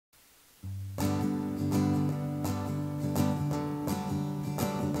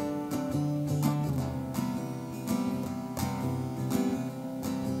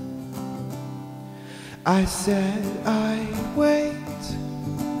I said I'd wait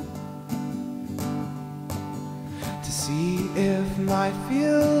to see if my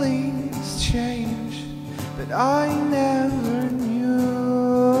feelings change, but I never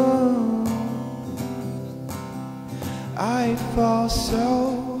knew I'd fall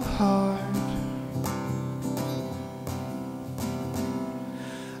so hard.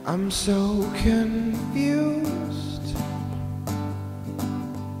 I'm so confused,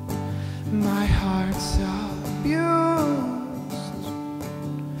 my heart's abused,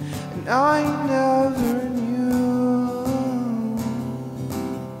 and I never knew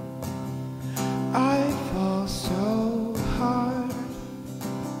I'd fall so hard.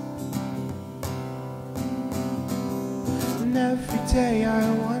 And every day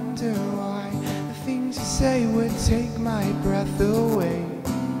I wonder why the things you say would take my breath away.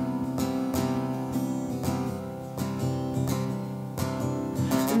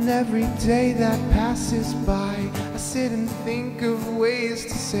 And every day that passes by, I sit and think of ways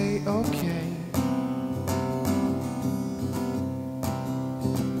to say okay.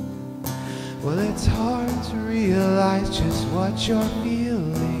 Well, it's hard to realize just what you're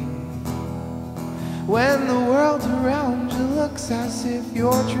feeling when the world around you looks as if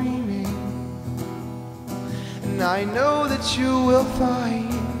you're dreaming. And I know that you will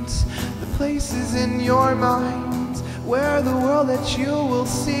find the places in your mind where the world that you will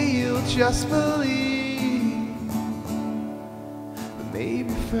see, you'll just believe. But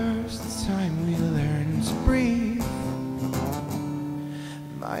maybe first it's time we learn to breathe.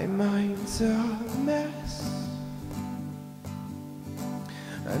 My mind's a mess,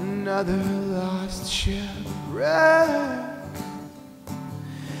 another lost shipwreck,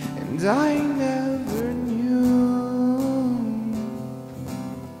 and I never knew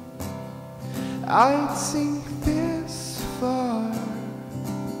I'd sink this far.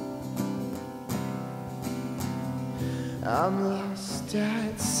 I'm lost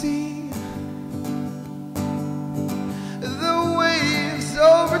at sea, the waves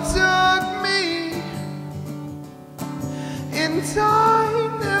overtook me, and I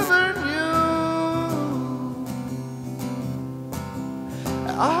never knew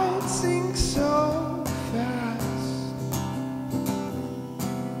I'd sink so fast.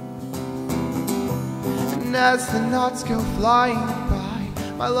 And as the knots go flying by,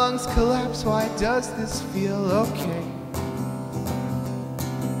 my lungs collapse. Why does this feel okay?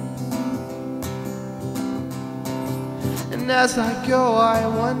 And as I go, I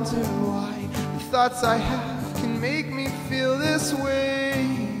wonder why the thoughts I have can make me feel this way.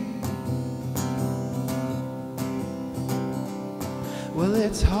 Well,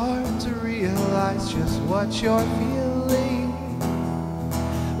 it's hard to realize just what you're feeling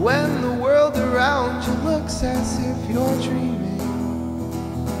when the world around you looks as if you're dreaming.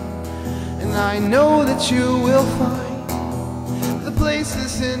 And I know that you will find the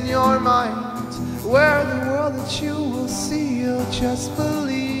places in your mind where the world that you will see, you'll just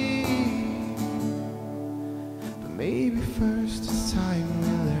believe. But maybe first it's time we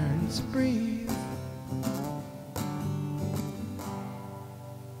learn to breathe.